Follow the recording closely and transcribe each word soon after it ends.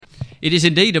It is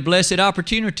indeed a blessed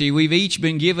opportunity. We've each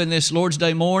been given this Lord's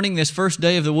Day morning, this first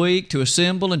day of the week, to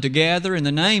assemble and to gather in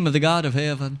the name of the God of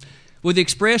heaven with the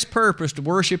express purpose to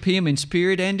worship Him in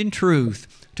spirit and in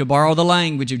truth, to borrow the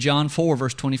language of John 4,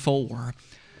 verse 24.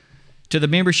 To the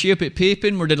membership at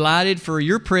Pippin, we're delighted for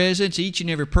your presence, each and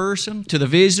every person. To the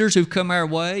visitors who've come our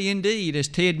way, indeed, as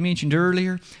Ted mentioned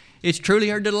earlier, it's truly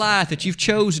our delight that you've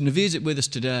chosen to visit with us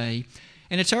today.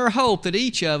 And it's our hope that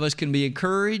each of us can be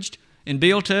encouraged and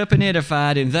built up and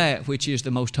edified in that which is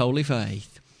the most holy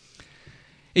faith.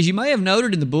 As you may have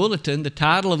noted in the bulletin, the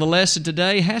title of the lesson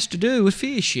today has to do with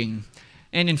fishing.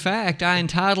 And in fact, I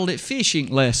entitled it Fishing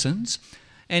Lessons.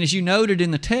 And as you noted in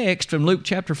the text from Luke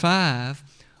chapter 5,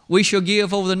 we shall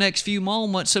give over the next few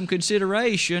moments some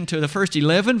consideration to the first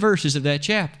 11 verses of that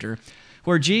chapter,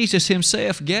 where Jesus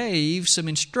Himself gave some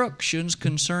instructions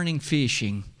concerning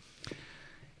fishing.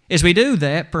 As we do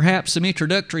that, perhaps some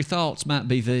introductory thoughts might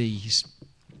be these.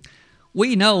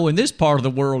 We know, in this part of the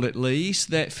world at least,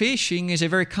 that fishing is a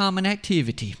very common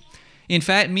activity. In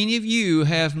fact, many of you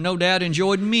have no doubt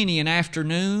enjoyed many an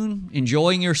afternoon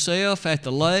enjoying yourself at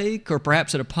the lake or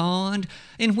perhaps at a pond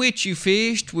in which you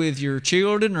fished with your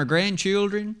children or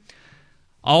grandchildren.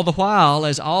 All the while,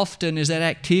 as often as that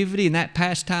activity and that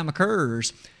pastime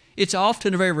occurs, it's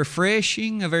often a very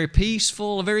refreshing, a very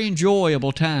peaceful, a very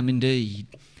enjoyable time indeed.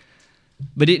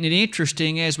 But isn't it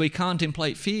interesting, as we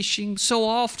contemplate fishing, so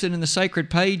often in the sacred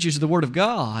pages of the Word of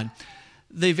God,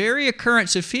 the very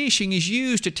occurrence of fishing is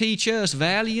used to teach us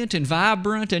valiant and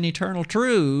vibrant and eternal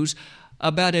truths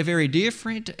about a very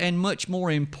different and much more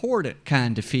important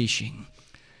kind of fishing.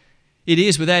 It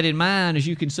is with that in mind, as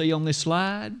you can see on this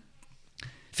slide.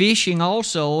 Fishing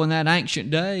also in that ancient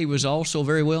day was also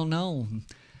very well known.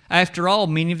 After all,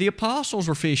 many of the apostles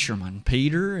were fishermen,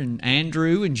 Peter and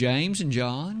Andrew and James and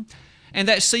John. And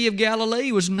that Sea of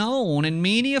Galilee was known, and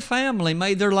many a family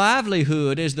made their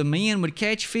livelihood as the men would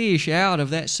catch fish out of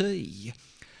that sea.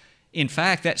 In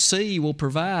fact, that sea will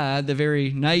provide the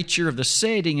very nature of the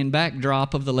setting and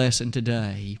backdrop of the lesson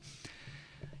today.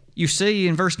 You see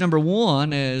in verse number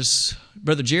 1, as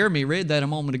Brother Jeremy read that a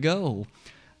moment ago,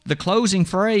 the closing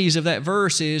phrase of that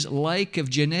verse is Lake of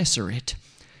Gennesaret.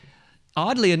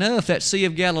 Oddly enough, that Sea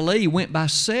of Galilee went by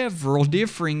several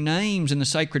differing names in the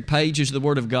sacred pages of the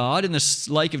Word of God, and the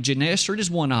Lake of Gennesaret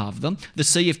is one of them. The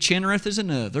Sea of Chinnereth is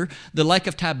another. The Lake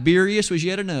of Tiberias was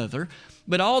yet another.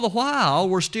 But all the while,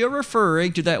 we're still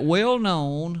referring to that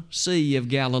well-known Sea of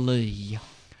Galilee.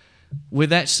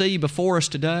 With that sea before us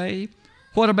today,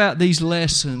 what about these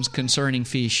lessons concerning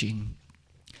fishing?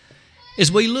 As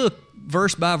we look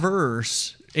verse by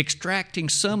verse, extracting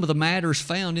some of the matters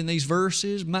found in these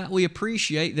verses, might we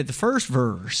appreciate that the first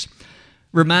verse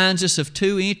reminds us of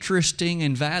two interesting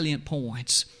and valiant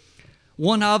points.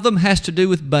 One of them has to do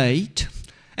with bait,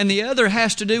 and the other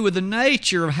has to do with the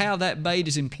nature of how that bait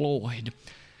is employed.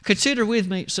 Consider with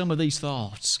me some of these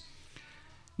thoughts.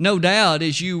 No doubt,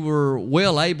 as you were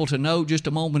well able to note just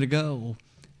a moment ago,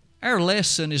 our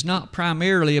lesson is not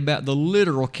primarily about the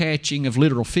literal catching of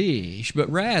literal fish, but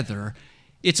rather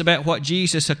it's about what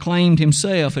Jesus acclaimed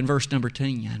Himself in verse number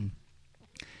 10.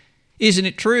 Isn't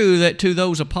it true that to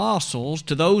those apostles,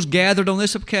 to those gathered on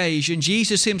this occasion,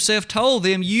 Jesus Himself told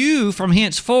them, "You from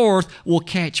henceforth will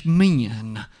catch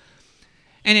men."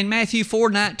 And in Matthew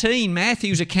 4:19,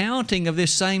 Matthew's accounting of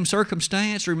this same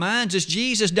circumstance reminds us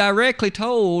Jesus directly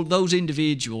told those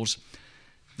individuals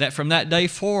that from that day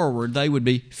forward they would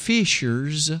be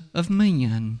fishers of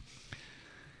men.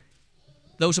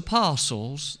 Those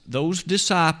apostles, those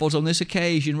disciples on this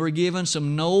occasion were given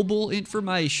some noble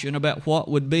information about what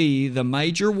would be the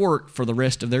major work for the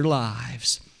rest of their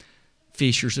lives.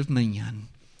 Fishers of men.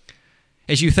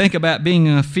 As you think about being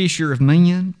a fisher of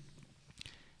men,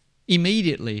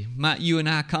 immediately might you and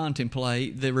I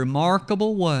contemplate the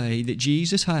remarkable way that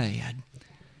Jesus had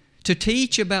to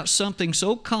teach about something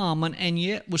so common and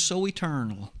yet was so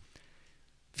eternal.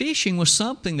 Fishing was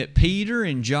something that Peter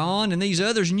and John and these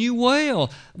others knew well.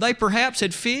 They perhaps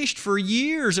had fished for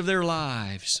years of their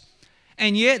lives.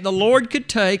 And yet the Lord could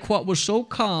take what was so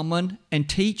common and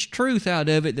teach truth out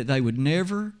of it that they would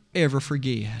never, ever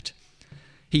forget.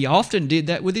 He often did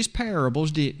that with His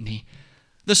parables, didn't He?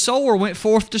 The sower went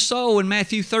forth to sow in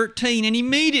Matthew 13, and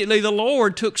immediately the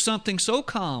Lord took something so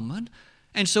common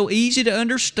and so easy to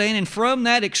understand, and from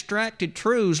that extracted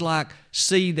truths like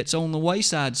seed that's on the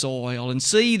wayside soil, and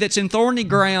seed that's in thorny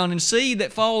ground, and seed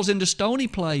that falls into stony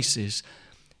places,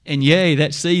 and yea,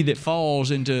 that seed that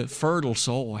falls into fertile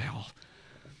soil.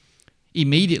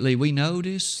 Immediately we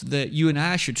notice that you and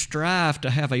I should strive to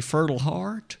have a fertile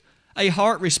heart, a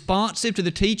heart responsive to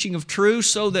the teaching of truth,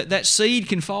 so that that seed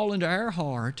can fall into our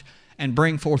heart and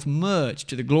bring forth much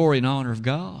to the glory and honor of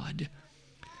God.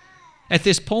 At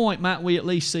this point, might we at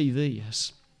least see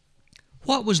this?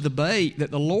 What was the bait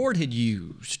that the Lord had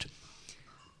used?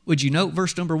 Would you note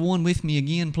verse number 1 with me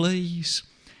again, please?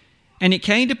 And it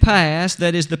came to pass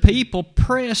that as the people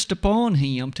pressed upon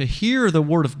him to hear the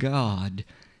word of God,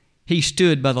 he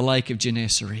stood by the lake of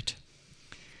Gennesaret.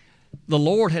 The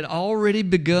Lord had already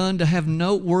begun to have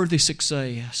noteworthy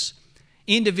success.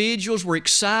 Individuals were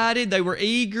excited, they were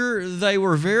eager, they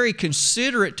were very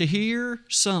considerate to hear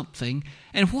something.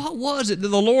 And what was it that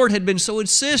the Lord had been so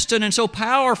insistent and so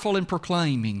powerful in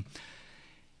proclaiming?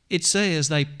 It says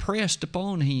they pressed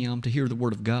upon him to hear the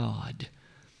word of God.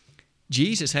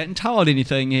 Jesus hadn't taught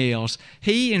anything else.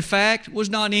 He, in fact, was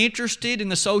not interested in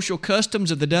the social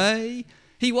customs of the day.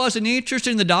 He wasn't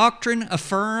interested in the doctrine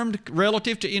affirmed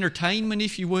relative to entertainment,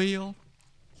 if you will.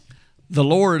 The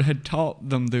Lord had taught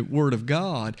them the Word of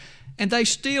God, and they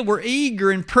still were eager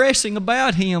and pressing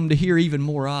about Him to hear even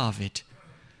more of it.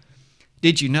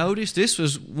 Did you notice this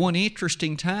was one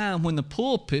interesting time when the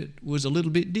pulpit was a little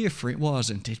bit different,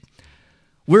 wasn't it?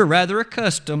 We're rather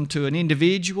accustomed to an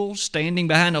individual standing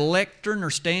behind a lectern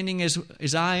or standing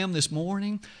as I am this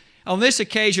morning. On this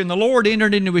occasion, the Lord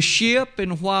entered into a ship,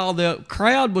 and while the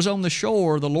crowd was on the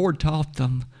shore, the Lord taught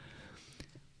them.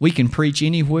 We can preach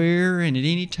anywhere and at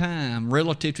any time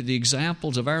relative to the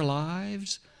examples of our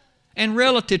lives and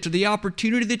relative to the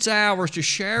opportunity that's ours to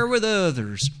share with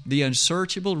others the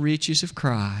unsearchable riches of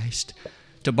Christ,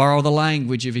 to borrow the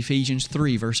language of Ephesians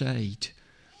 3, verse 8.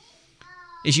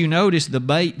 As you notice the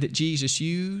bait that Jesus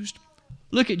used,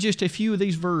 look at just a few of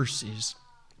these verses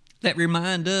that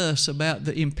remind us about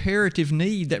the imperative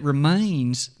need that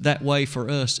remains that way for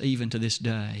us even to this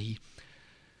day.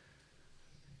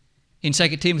 In 2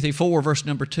 Timothy 4, verse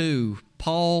number 2,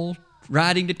 Paul,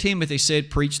 writing to Timothy,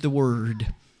 said, "Preach the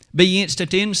word. Be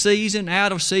instant in season,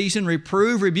 out of season,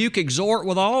 reprove, rebuke, exhort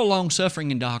with all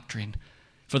longsuffering and doctrine.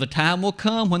 For the time will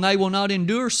come when they will not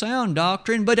endure sound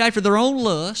doctrine, but after their own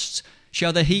lusts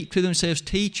shall they heap to themselves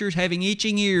teachers having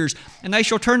itching ears, and they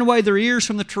shall turn away their ears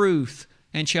from the truth,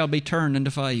 and shall be turned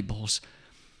unto fables.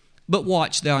 But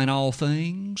watch thou in all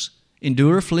things,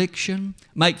 endure affliction,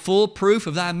 make full proof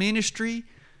of thy ministry."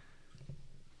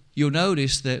 You'll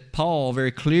notice that Paul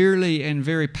very clearly and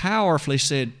very powerfully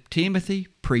said, "Timothy,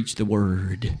 preach the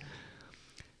word."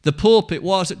 The pulpit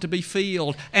wasn't to be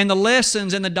filled, and the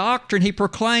lessons and the doctrine he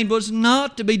proclaimed was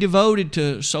not to be devoted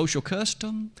to social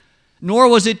custom, nor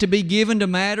was it to be given to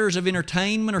matters of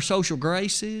entertainment or social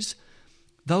graces.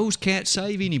 Those can't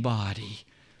save anybody.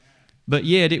 But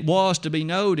yet it was to be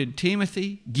noted,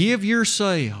 Timothy, give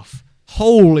yourself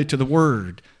wholly to the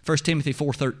word. 1 Timothy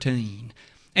 4:13.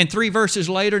 And 3 verses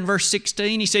later in verse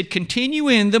 16 he said, "Continue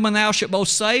in them, and thou shalt both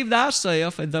save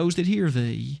thyself and those that hear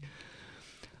thee."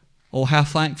 Oh, how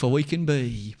thankful we can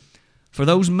be for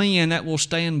those men that will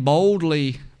stand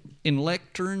boldly in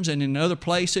lecterns and in other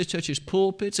places such as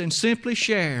pulpits and simply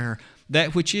share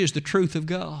that which is the truth of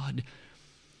God.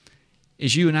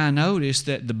 As you and I notice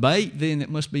that the bait then that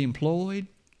must be employed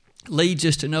leads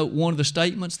us to note one of the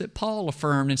statements that Paul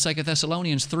affirmed in 2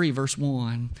 Thessalonians 3 verse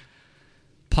 1.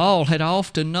 Paul had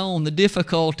often known the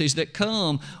difficulties that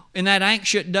come in that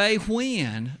anxious day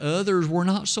when others were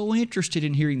not so interested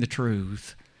in hearing the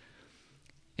truth.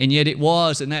 And yet it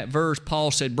was in that verse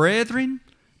Paul said, "Brethren,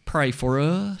 pray for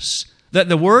us, that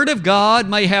the Word of God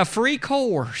may have free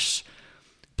course."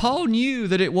 Paul knew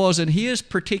that it wasn't his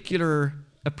particular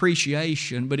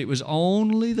appreciation, but it was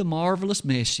only the marvelous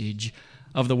message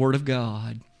of the Word of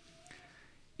God.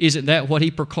 Isn't that what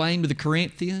he proclaimed to the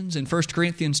Corinthians in 1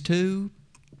 Corinthians 2?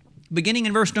 Beginning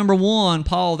in verse number 1,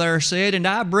 Paul there said, "And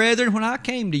I, brethren, when I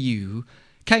came to you,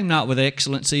 came not with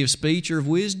excellency of speech or of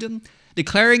wisdom,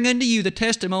 declaring unto you the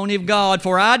testimony of God,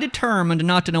 for I determined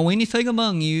not to know anything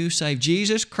among you save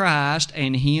Jesus Christ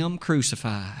and Him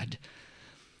crucified."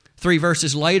 3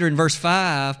 verses later in verse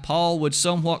 5, Paul would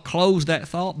somewhat close that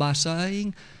thought by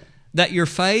saying that your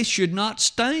faith should not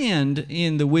stand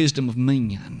in the wisdom of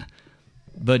men,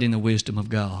 but in the wisdom of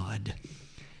God.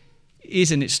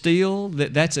 Isn't it still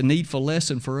that that's a needful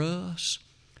lesson for us?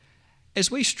 As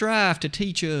we strive to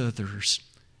teach others,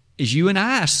 as you and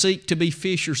I seek to be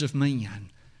fishers of men,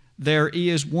 there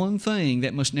is one thing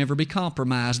that must never be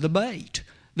compromised. The bait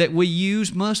that we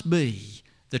use must be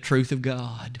the truth of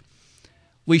God.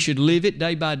 We should live it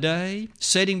day by day,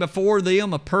 setting before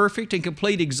them a perfect and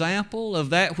complete example of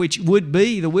that which would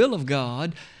be the will of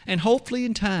God, and hopefully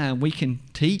in time we can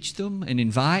teach them and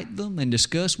invite them and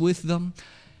discuss with them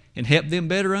and help them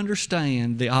better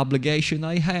understand the obligation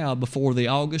they have before the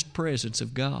august presence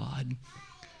of God.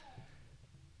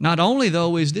 Not only,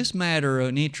 though, is this matter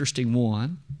an interesting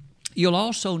one, you'll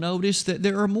also notice that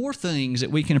there are more things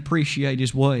that we can appreciate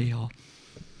as well.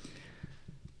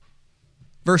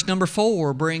 Verse number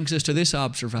 4 brings us to this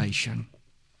observation.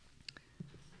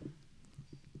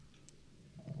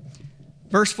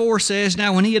 Verse 4 says,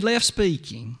 "Now when he had left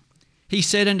speaking, he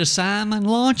said unto Simon,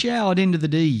 Launch out into the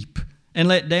deep, and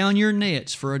let down your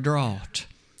nets for a draught.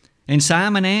 And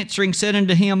Simon answering said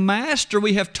unto him, Master,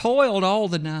 we have toiled all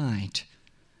the night,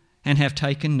 and have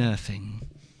taken nothing."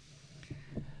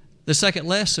 The second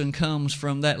lesson comes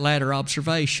from that latter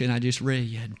observation I just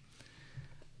read.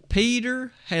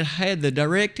 Peter had had the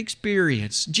direct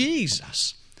experience.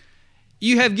 Jesus,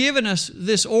 you have given us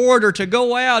this order to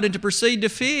go out and to proceed to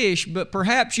fish, but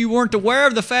perhaps you weren't aware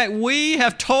of the fact we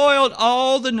have toiled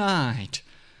all the night.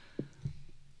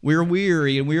 We're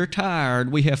weary and we're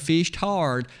tired. We have fished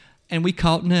hard and we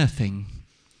caught nothing.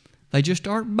 They just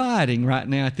aren't biting right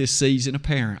now at this season,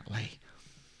 apparently.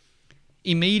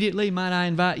 Immediately, might I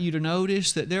invite you to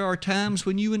notice that there are times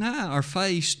when you and I are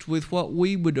faced with what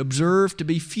we would observe to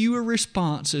be fewer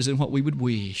responses than what we would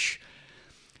wish.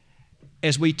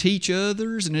 As we teach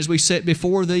others and as we set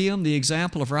before them the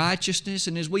example of righteousness,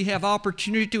 and as we have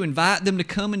opportunity to invite them to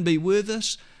come and be with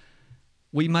us,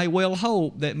 we may well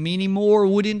hope that many more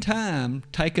would in time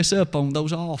take us up on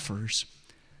those offers.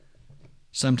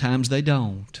 Sometimes they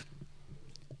don't.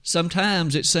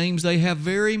 Sometimes it seems they have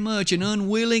very much an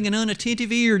unwilling and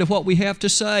unattentive ear to what we have to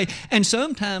say, and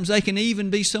sometimes they can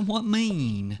even be somewhat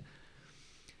mean.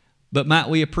 But might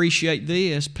we appreciate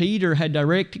this? Peter had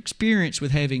direct experience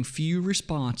with having few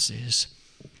responses.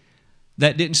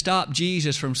 That didn't stop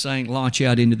Jesus from saying, "Launch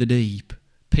out into the deep."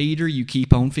 Peter, you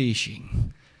keep on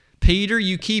fishing. Peter,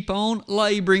 you keep on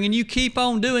laboring, and you keep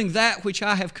on doing that which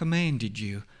I have commanded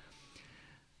you.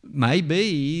 May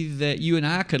be that you and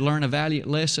I could learn a valiant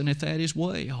lesson at that as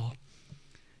well.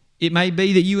 It may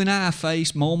be that you and I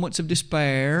face moments of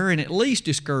despair and at least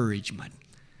discouragement.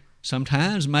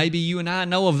 Sometimes maybe you and I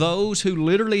know of those who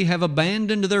literally have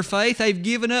abandoned their faith. They've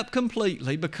given up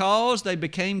completely because they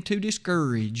became too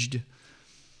discouraged.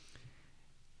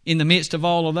 In the midst of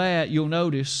all of that, you'll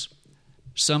notice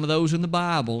some of those in the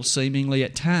Bible seemingly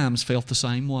at times felt the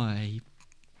same way.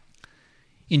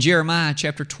 In Jeremiah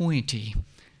chapter 20,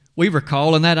 we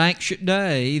recall in that ancient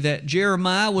day that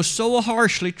Jeremiah was so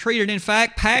harshly treated. In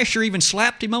fact, Pashur even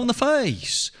slapped him on the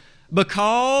face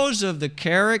because of the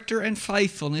character and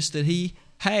faithfulness that he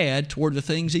had toward the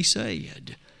things he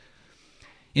said.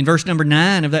 In verse number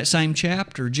 9 of that same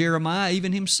chapter, Jeremiah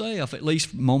even himself, at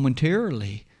least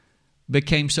momentarily,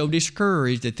 became so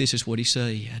discouraged that this is what he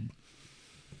said.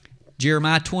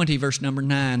 Jeremiah 20, verse number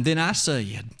 9, "Then I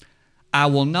said, I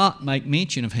will not make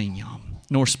mention of him,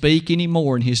 nor speak any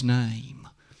more in his name."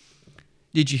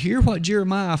 Did you hear what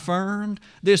Jeremiah affirmed?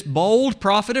 This bold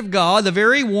prophet of God, the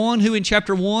very one who in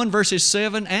chapter 1, verses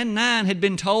 7 and 9 had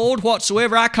been told,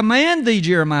 "Whatsoever I command thee,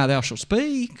 Jeremiah, thou shalt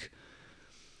speak."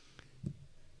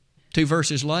 2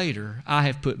 verses later, "I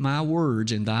have put my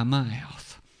words in thy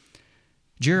mouth."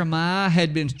 Jeremiah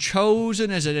had been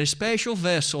chosen as a special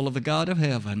vessel of the God of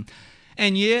heaven,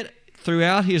 and yet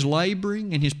throughout his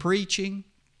laboring and his preaching,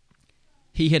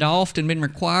 he had often been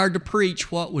required to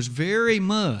preach what was very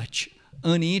much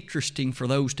uninteresting for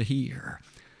those to hear.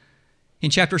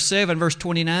 In chapter 7, verse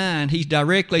 29, he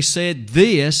directly said,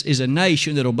 "This is a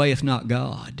nation that obeyeth not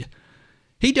God."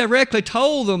 He directly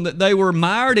told them that they were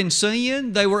mired in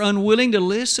sin, they were unwilling to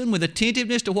listen with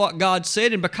attentiveness to what God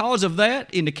said, and because of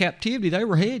that, into captivity they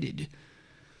were headed.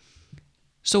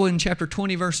 So in chapter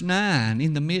 20, verse 9,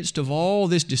 in the midst of all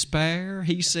this despair,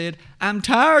 he said, "I'm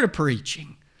tired of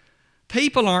preaching.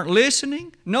 People aren't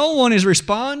listening. No one is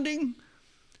responding."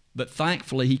 But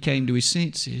thankfully, he came to his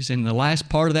senses. In the last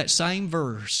part of that same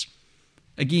verse,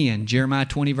 again, Jeremiah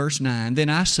 20, verse 9, "Then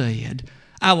I said,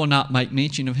 I will not make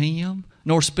mention of him,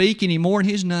 nor speak any more in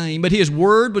his name. But his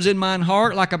word was in mine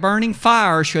heart like a burning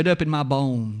fire shut up in my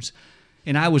bones.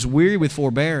 And I was weary with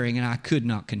forbearing, and I could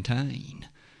not contain."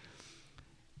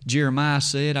 Jeremiah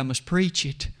said, "I must preach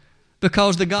it,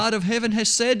 because the God of heaven has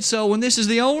said so, and this is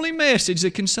the only message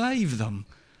that can save them."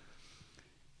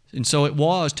 And so it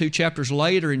was 2 chapters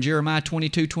later in Jeremiah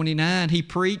 22:29, he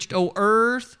preached, "O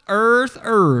earth, earth,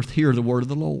 earth, hear the word of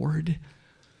the Lord."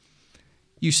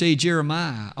 You see,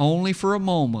 Jeremiah, only for a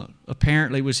moment,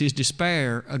 apparently was his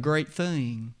despair a great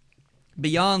thing.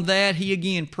 Beyond that, he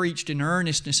again preached in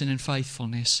earnestness and in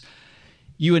faithfulness.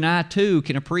 You and I too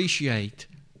can appreciate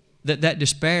that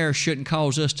despair shouldn't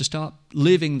cause us to stop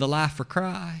living the life for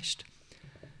Christ.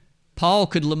 Paul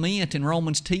could lament in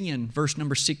Romans 10, verse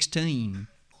number 16,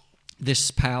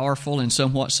 this powerful and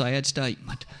somewhat sad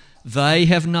statement: "They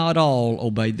have not all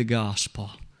obeyed the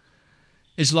gospel."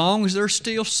 As long as there's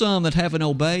still some that haven't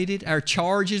obeyed it, our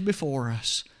charge is before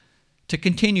us to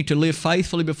continue to live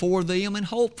faithfully before them, and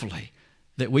hopefully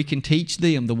that we can teach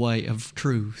them the way of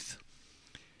truth.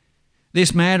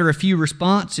 This matter, a few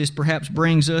responses perhaps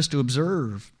brings us to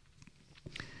observe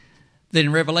that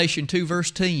in Revelation 2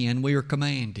 verse 10 we are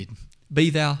commanded,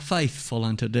 "Be thou faithful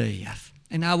unto death,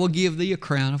 and I will give thee a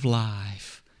crown of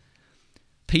life."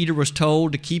 Peter was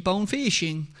told to keep on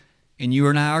fishing, and you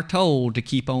and I are told to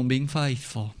keep on being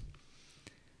faithful.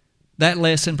 That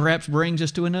lesson perhaps brings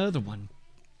us to another one.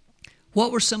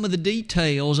 What were some of the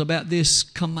details about this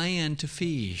command to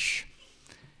fish?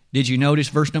 Did you notice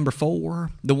verse number 4,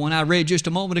 the one I read just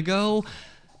a moment ago?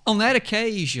 On that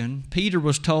occasion, Peter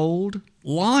was told,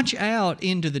 launch out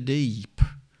into the deep.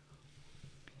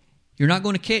 You're not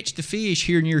going to catch the fish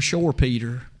here near shore,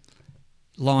 Peter.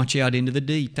 Launch out into the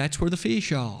deep. That's where the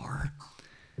fish are.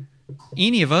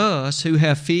 Any of us who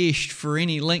have fished for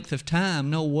any length of time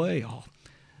know well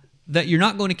that you're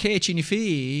not going to catch any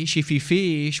fish if you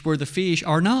fish where the fish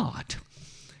are not.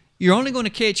 You're only going to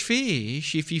catch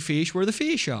fish if you fish where the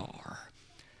fish are.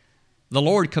 The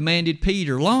Lord commanded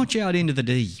Peter, launch out into the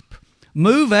deep.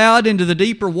 Move out into the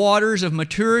deeper waters of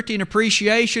maturity and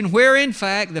appreciation where, in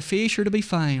fact, the fish are to be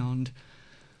found.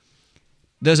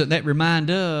 Doesn't that remind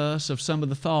us of some of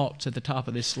the thoughts at the top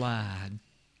of this slide?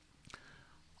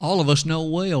 All of us know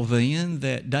well then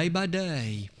that day by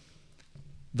day,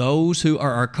 those who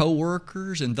are our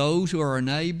co-workers and those who are our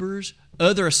neighbors,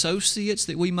 other associates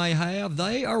that we may have,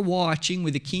 they are watching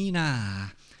with a keen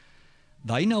eye.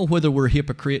 They know whether we're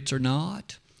hypocrites or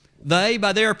not. They,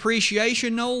 by their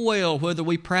appreciation, know well whether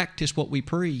we practice what we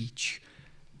preach.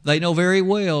 They know very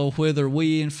well whether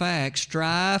we, in fact,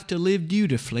 strive to live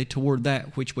dutifully toward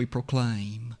that which we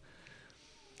proclaim.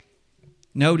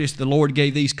 Notice the Lord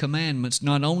gave these commandments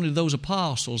not only to those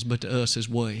apostles, but to us as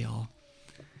well.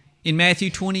 In Matthew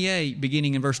 28,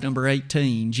 beginning in verse number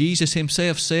 18, Jesus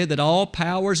Himself said that all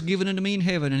power is given unto me in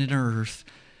heaven and in earth.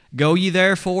 Go ye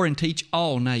therefore and teach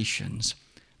all nations,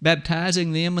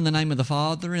 baptizing them in the name of the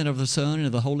Father and of the Son and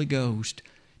of the Holy Ghost,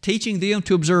 teaching them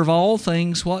to observe all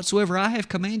things whatsoever I have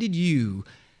commanded you.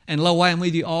 And lo, I am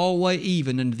with you always,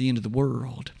 even unto the end of the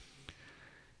world.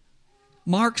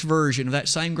 Mark's version of that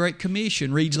same Great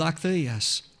Commission reads like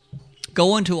this: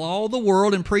 Go into all the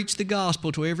world and preach the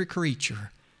gospel to every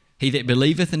creature. He that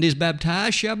believeth and is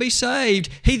baptized shall be saved.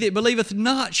 He that believeth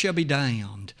not shall be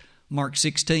damned. Mark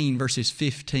 16, verses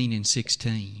 15 and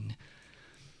 16.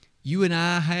 You and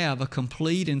I have a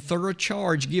complete and thorough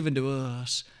charge given to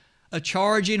us, a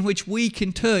charge in which we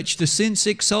can touch the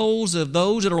sin-sick souls of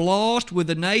those that are lost with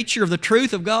the nature of the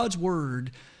truth of God's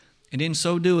Word. And in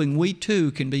so doing, we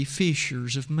too can be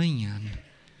fishers of men.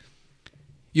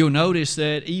 You'll notice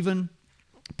that even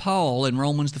Paul in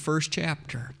Romans, the first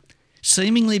chapter,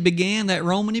 seemingly began that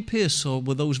Roman epistle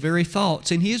with those very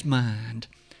thoughts in his mind.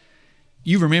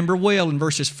 You remember well in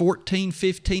verses 14,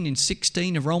 15, and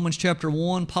 16 of Romans chapter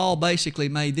 1, Paul basically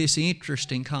made this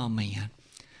interesting comment.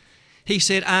 He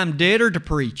said, I'm debtor to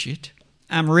preach it.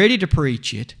 I'm ready to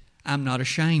preach it. I'm not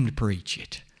ashamed to preach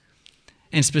it.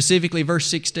 And specifically verse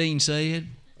 16 said,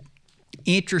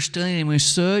 interesting and with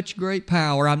such great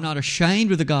power, I'm not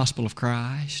ashamed of the gospel of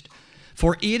Christ.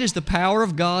 For it is the power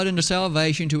of God unto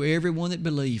salvation to everyone that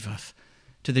believeth,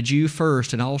 to the Jew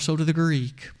first and also to the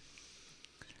Greek.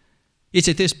 It's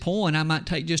at this point I might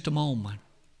take just a moment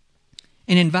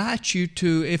and invite you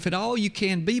to, if at all you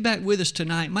can, be back with us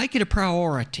tonight. Make it a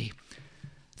priority.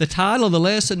 The title of the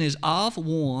lesson is Of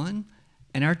One,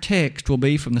 and our text will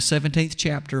be from the 17th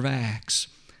chapter of Acts.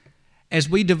 As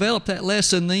we develop that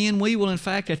lesson then, we will in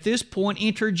fact at this point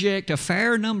interject a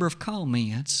fair number of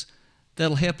comments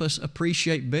that'll help us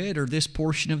appreciate better this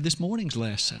portion of this morning's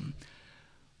lesson.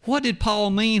 What did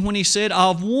Paul mean when he said,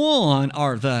 of one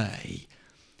are they?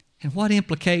 And what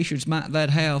implications might that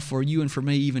have for you and for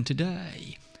me even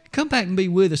today? Come back and be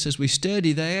with us as we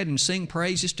study that and sing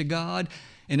praises to God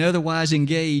and otherwise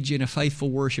engage in a faithful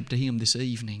worship to Him this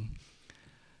evening.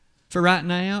 For right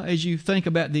now, as you think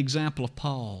about the example of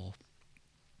Paul,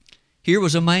 here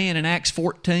was a man in Acts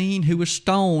 14 who was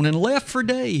stoned and left for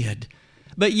dead.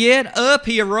 But yet up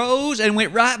he arose and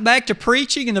went right back to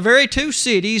preaching in the very two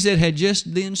cities that had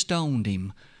just then stoned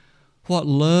him. What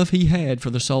love he had for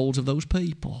the souls of those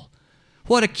people.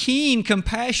 What a keen,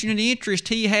 compassionate interest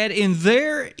he had in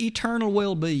their eternal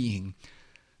well-being.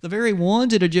 The very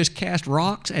ones that had just cast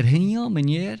rocks at him, and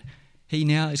yet he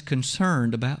now is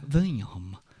concerned about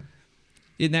them.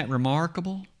 Isn't that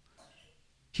remarkable?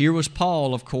 Here was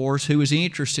Paul, of course, who was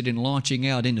interested in launching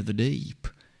out into the deep.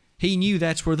 He knew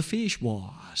that's where the fish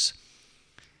was.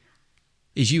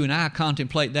 As you and I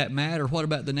contemplate that matter, what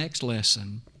about the next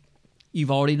lesson?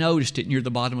 You've already noticed it near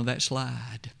the bottom of that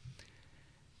slide.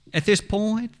 At this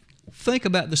point, think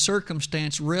about the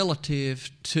circumstance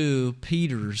relative to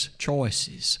Peter's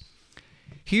choices.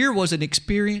 Here was an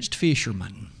experienced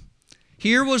fisherman.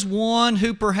 Here was one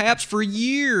who perhaps for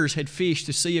years had fished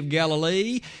the Sea of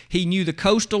Galilee. He knew the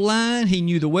coastal line. He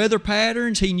knew the weather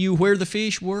patterns. He knew where the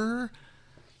fish were.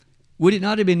 Would it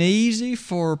not have been easy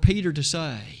for Peter to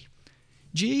say,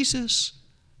 Jesus,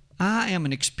 I am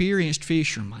an experienced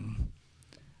fisherman.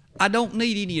 I don't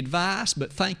need any advice,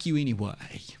 but thank you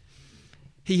anyway.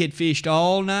 He had fished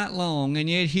all night long, and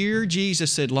yet here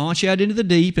Jesus said, launch out into the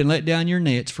deep and let down your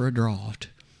nets for a draught.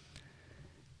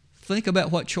 Think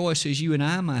about what choices you and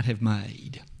I might have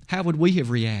made. How would we have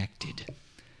reacted?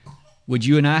 Would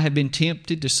you and I have been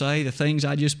tempted to say the things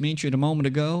I just mentioned a moment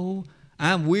ago?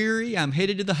 I'm weary, I'm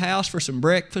headed to the house for some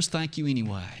breakfast, thank you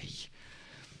anyway.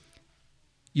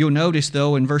 You'll notice,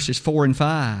 though, in verses 4 and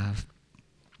 5,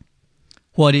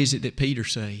 what is it that Peter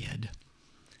said?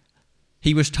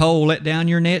 He was told, let down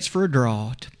your nets for a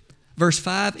draught. Verse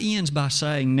 5 ends by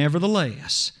saying,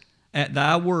 nevertheless, at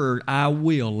thy word I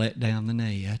will let down the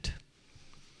net.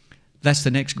 That's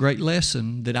the next great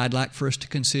lesson that I'd like for us to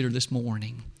consider this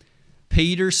morning.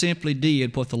 Peter simply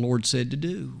did what the Lord said to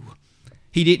do.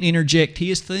 He didn't interject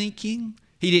his thinking.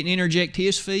 He didn't interject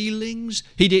his feelings.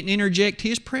 He didn't interject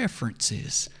his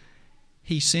preferences.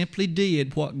 He simply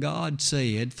did what God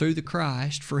said through the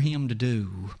Christ for him to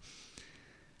do.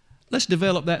 Let's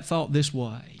develop that thought this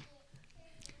way.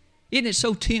 Isn't it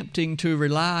so tempting to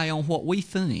rely on what we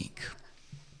think?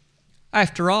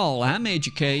 After all, I'm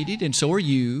educated and so are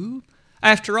you.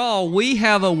 After all, we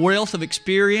have a wealth of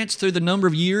experience through the number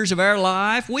of years of our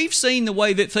life. We've seen the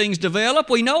way that things develop.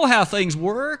 We know how things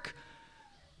work.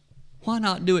 Why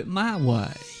not do it my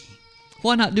way?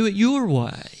 Why not do it your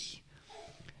way?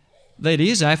 That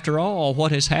is, after all,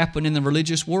 what has happened in the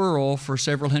religious world for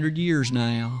several hundred years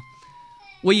now.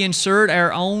 We insert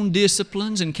our own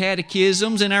disciplines and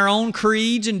catechisms and our own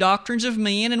creeds and doctrines of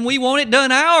men, and we want it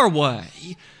done our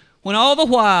way. When all the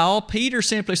while, Peter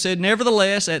simply said,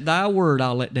 nevertheless, at thy word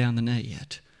I'll let down the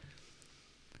net.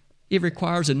 It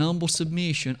requires an humble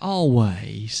submission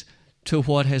always to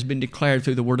what has been declared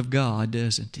through the Word of God,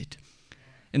 doesn't it?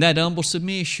 And that humble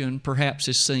submission perhaps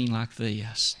is seen like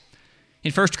this.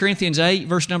 In 1 Corinthians 8,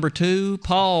 verse number 2,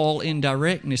 Paul in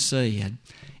directness said,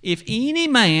 if any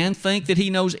man think that he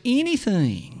knows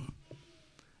anything,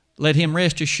 let him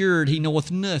rest assured he knoweth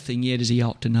nothing yet as he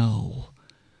ought to know.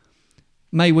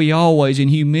 May we always in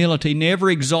humility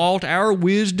never exalt our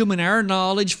wisdom and our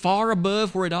knowledge far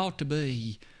above where it ought to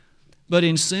be, but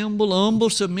in simple, humble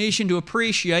submission to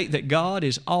appreciate that God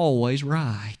is always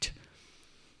right.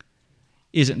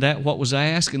 Isn't that what was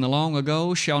asked in the long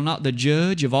ago? Shall not the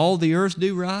judge of all the earth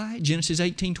do right? Genesis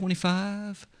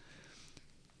 18:25.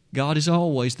 God is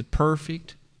always the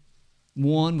perfect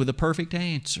one with a perfect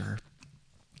answer.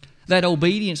 That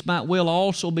obedience might well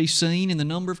also be seen in the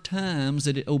number of times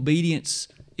that obedience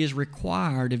is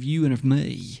required of you and of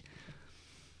me.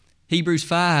 Hebrews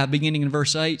 5, beginning in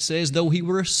verse 8, says, though he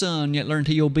were a son, yet learned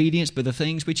he obedience by the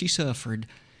things which he suffered.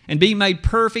 And being made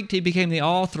perfect, he became the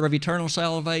author of eternal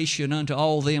salvation unto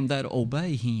all them that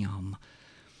obey him.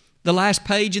 The last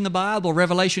page in the Bible,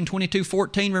 Revelation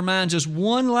 22:14, reminds us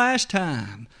one last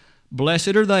time,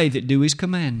 blessed are they that do his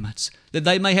commandments, that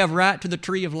they may have right to the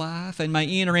tree of life and may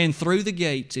enter in through the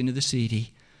gates into the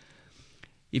city.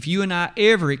 If you and I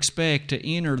ever expect to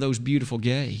enter those beautiful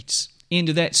gates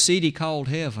into that city called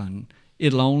heaven,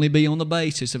 it'll only be on the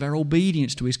basis of our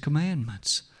obedience to his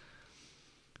commandments.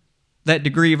 That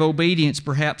degree of obedience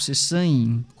perhaps is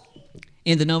seen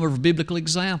in the number of biblical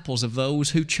examples of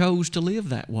those who chose to live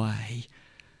that way.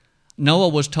 Noah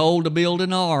was told to build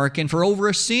an ark, and for over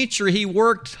a century he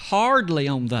worked hardly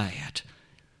on that.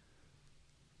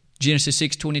 Genesis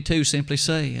 6:22 simply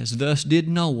says, thus did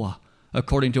Noah,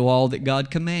 according to all that God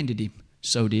commanded him,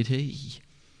 so did he.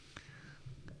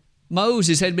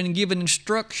 Moses had been given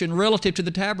instruction relative to the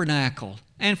tabernacle,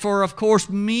 and for, of course,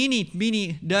 many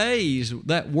days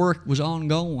that work was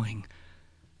ongoing.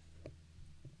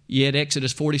 Yet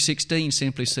Exodus 40:16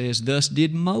 simply says, thus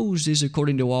did Moses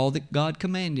according to all that God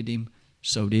commanded him,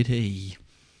 so did he.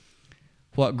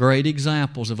 What great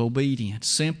examples of obedience,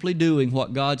 simply doing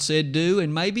what God said do,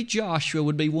 and maybe Joshua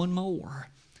would be one more.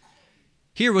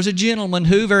 Here was a gentleman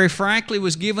who, very frankly,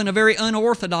 was given a very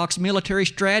unorthodox military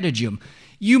stratagem.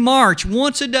 You march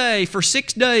once a day for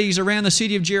 6 days around the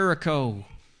city of Jericho,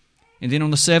 and then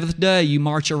on the 7th day you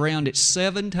march around it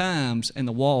 7 times and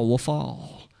the wall will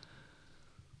fall.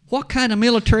 What kind of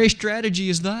military strategy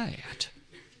is that?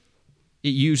 It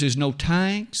uses no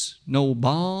tanks, no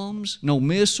bombs, no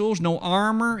missiles, no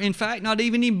armor. In fact, not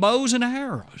even any bows and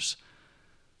arrows.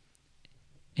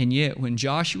 And yet, when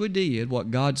Joshua did what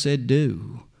God said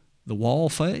do, the wall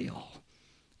fell,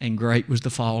 and great was the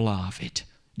fall of it.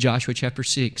 Joshua chapter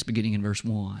 6, beginning in verse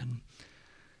 1.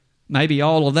 Maybe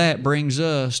all of that brings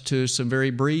us to some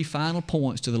very brief final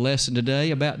points to the lesson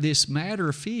today about this matter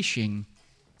of fishing.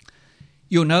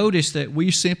 You'll notice that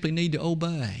we simply need to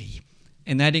obey,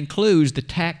 and that includes the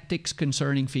tactics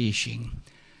concerning fishing.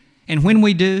 And when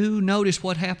we do, notice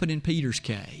what happened in Peter's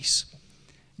case.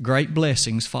 Great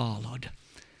blessings followed.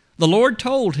 The Lord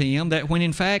told him that when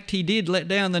in fact he did let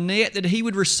down the net, that he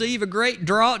would receive a great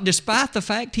draught despite the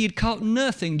fact he had caught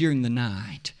nothing during the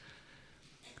night.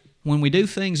 When we do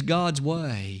things God's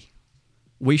way,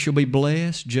 we shall be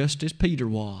blessed just as Peter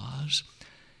was.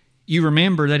 You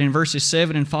remember that in verses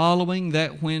 7 and following,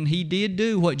 that when he did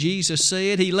do what Jesus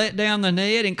said, he let down the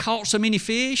net and caught so many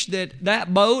fish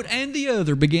that boat and the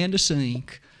other began to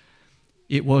sink.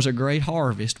 It was a great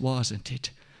harvest, wasn't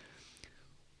it?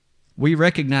 We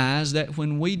recognize that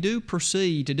when we do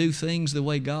proceed to do things the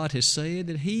way God has said,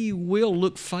 that He will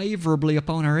look favorably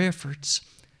upon our efforts,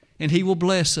 and He will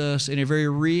bless us in a very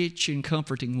rich and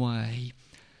comforting way.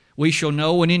 We shall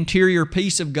know an interior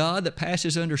peace of God that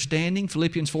passes understanding,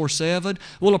 Philippians 4:7.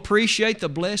 We'll appreciate the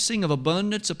blessing of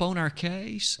abundance upon our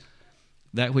case,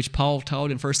 that which Paul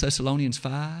taught in 1 Thessalonians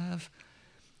 5.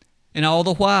 And all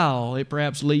the while, it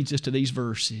perhaps leads us to these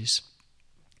verses.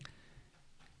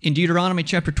 In Deuteronomy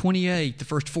chapter 28, the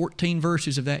first 14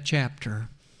 verses of that chapter,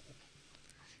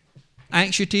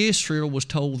 ancient Israel was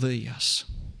told this.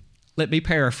 Let me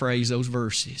paraphrase those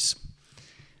verses.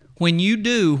 When you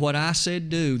do what I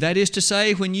said do, that is to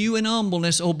say, when you in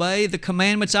humbleness obey the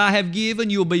commandments I have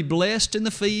given, you'll be blessed in the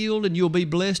field and you'll be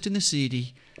blessed in the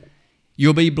city.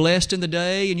 You'll be blessed in the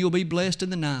day and you'll be blessed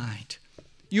in the night.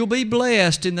 You'll be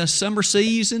blessed in the summer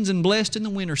seasons and blessed in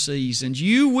the winter seasons.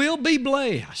 You will be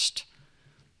blessed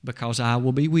because I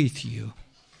will be with you.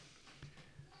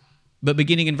 But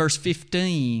beginning in verse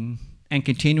 15 and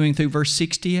continuing through verse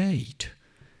 68,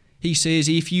 he says,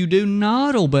 if you do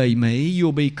not obey me,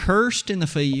 you'll be cursed in the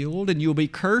field and you'll be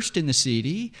cursed in the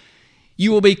city.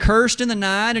 You will be cursed in the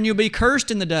night and you'll be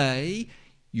cursed in the day.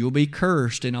 You'll be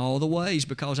cursed in all the ways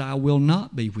because I will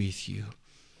not be with you.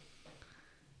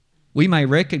 We may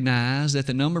recognize that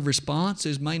the number of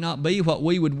responses may not be what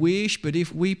we would wish, but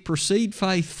if we proceed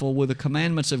faithful with the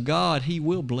commandments of God, He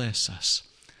will bless us.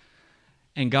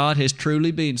 And God has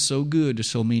truly been so good to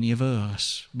so many of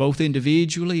us, both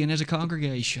individually and as a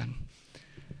congregation.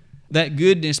 That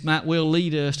goodness might well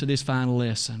lead us to this final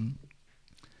lesson.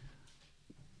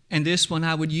 And this one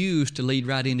I would use to lead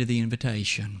right into the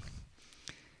invitation.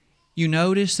 You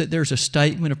notice that there's a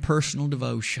statement of personal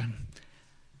devotion.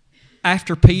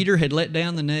 After Peter had let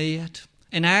down the net,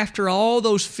 and after all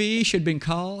those fish had been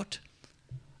caught,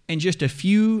 and just a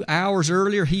few hours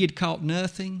earlier he had caught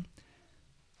nothing,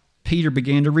 Peter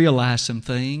began to realize some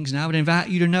things, and I would invite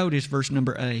you to notice verse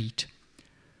number 8.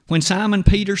 When Simon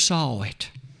Peter saw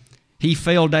it, he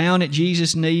fell down at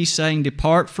Jesus' knees, saying,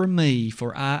 depart from me,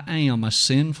 for I am a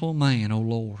sinful man, O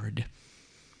Lord.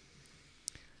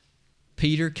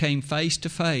 Peter came face to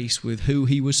face with who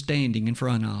he was standing in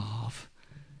front of.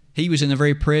 He was in the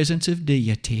very presence of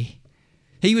deity.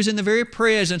 He was in the very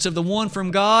presence of the one from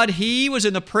God. He was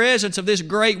in the presence of this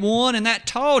great one, and that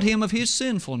taught him of his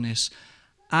sinfulness.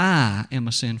 I am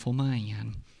a sinful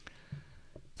man.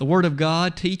 The Word of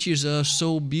God teaches us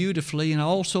so beautifully and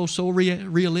also so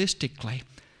realistically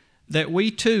that we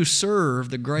too serve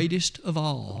the greatest of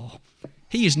all.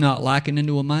 He is not likened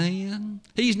unto a man.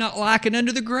 He's not likened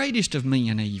unto the greatest of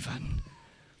men even.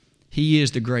 He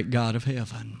is the great God of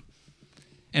heaven.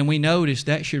 And we notice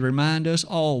that should remind us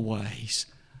always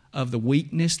of the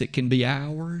weakness that can be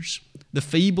ours, the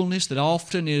feebleness that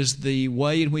often is the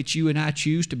way in which you and I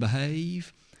choose to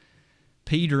behave.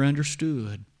 Peter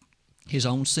understood his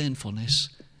own sinfulness.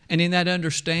 And in that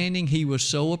understanding, he was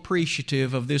so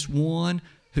appreciative of this one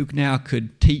who now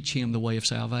could teach him the way of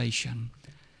salvation.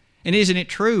 And isn't it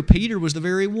true? Peter was the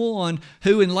very one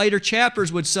who in later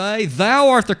chapters would say, thou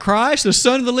art the Christ, the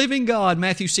Son of the living God,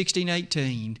 Matthew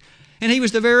 16:18. And he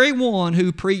was the very one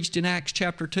who preached in Acts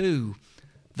chapter 2,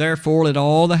 therefore let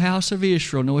all the house of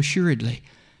Israel know assuredly,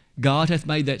 God hath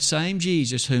made that same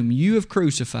Jesus whom you have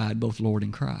crucified, both Lord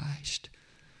and Christ.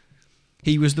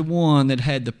 He was the one that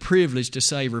had the privilege to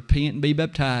say, repent and be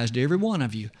baptized, every one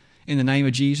of you, in the name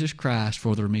of Jesus Christ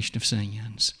for the remission of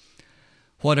sins.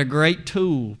 What a great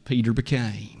tool Peter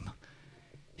became.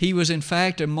 He was in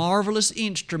fact a marvelous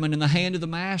instrument in the hand of the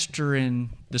Master, and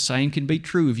the same can be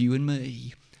true of you and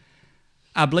me.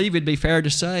 I believe it'd be fair to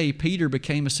say Peter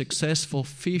became a successful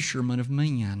fisherman of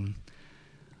men.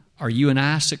 Are you and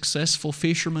I successful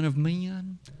fishermen of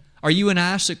men? Are you and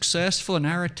I successful in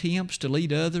our attempts to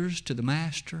lead others to the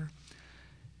Master?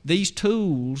 These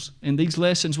tools and these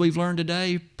lessons we've learned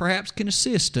today perhaps can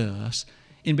assist us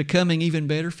in becoming even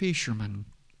better fishermen.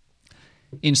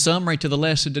 In summary to the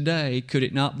lesson today, could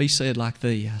it not be said like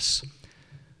this?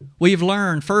 We have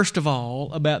learned, first of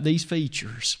all, about these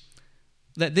features,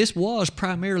 that this was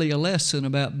primarily a lesson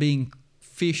about being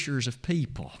fishers of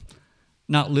people,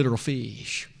 not literal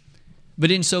fish.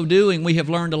 But in so doing, we have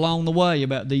learned along the way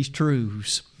about these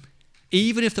truths.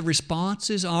 Even if the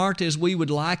responses aren't as we would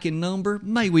like in number,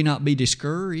 may we not be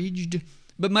discouraged,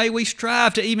 but may we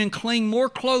strive to even cling more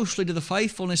closely to the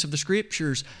faithfulness of the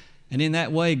Scriptures, and in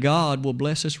that way God will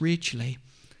bless us richly.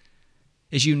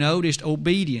 As you noticed,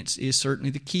 obedience is certainly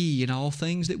the key in all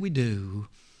things that we do.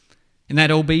 And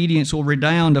that obedience will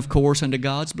redound, of course, unto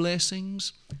God's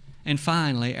blessings. And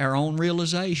finally, our own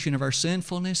realization of our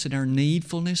sinfulness and our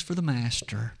needfulness for the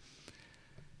Master.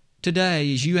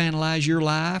 Today, as you analyze your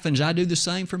life, and as I do the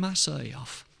same for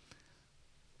myself,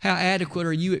 how adequate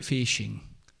are you at fishing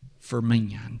for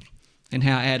men? And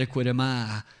how adequate am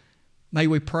I? May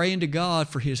we pray unto God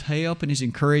for His help and His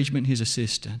encouragement and His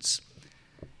assistance.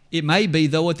 It may be,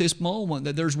 though, at this moment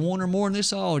that there's one or more in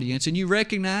this audience and you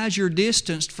recognize you're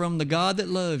distanced from the God that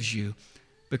loves you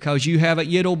because you haven't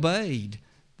yet obeyed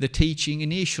the teaching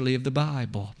initially of the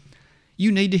Bible.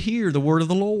 You need to hear the word of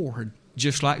the Lord,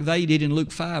 just like they did in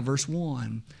Luke 5, verse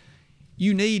 1.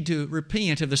 You need to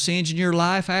repent of the sins in your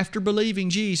life after believing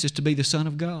Jesus to be the Son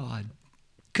of God.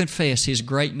 Confess His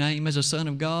great name as a Son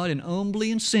of God and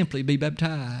humbly and simply be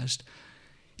baptized.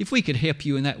 If we could help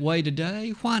you in that way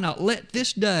today, why not let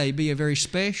this day be a very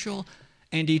special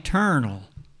and eternal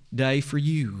day for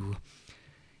you?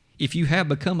 If you have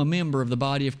become a member of the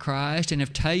body of Christ and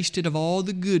have tasted of all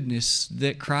the goodness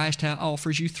that Christ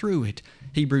offers you through it,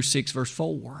 Hebrews 6, verse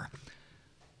 4,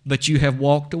 but you have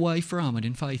walked away from it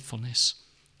in faithfulness,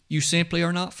 you simply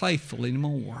are not faithful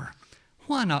anymore,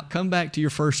 why not come back to your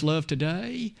first love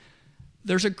today?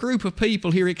 There's a group of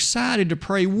people here excited to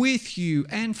pray with you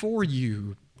and for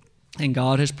you. And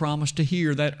God has promised to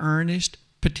hear that earnest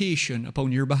petition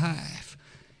upon your behalf.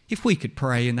 If we could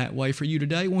pray in that way for you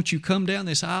today, won't you come down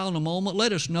this aisle in a moment?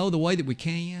 Let us know the way that we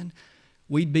can.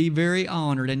 We'd be very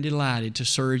honored and delighted to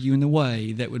serve you in the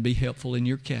way that would be helpful in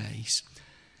your case.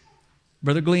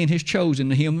 Brother Glenn has chosen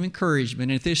the hymn of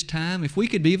encouragement. And at this time, if we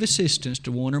could be of assistance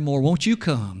to one or more, won't you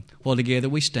come while together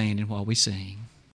we stand and while we sing?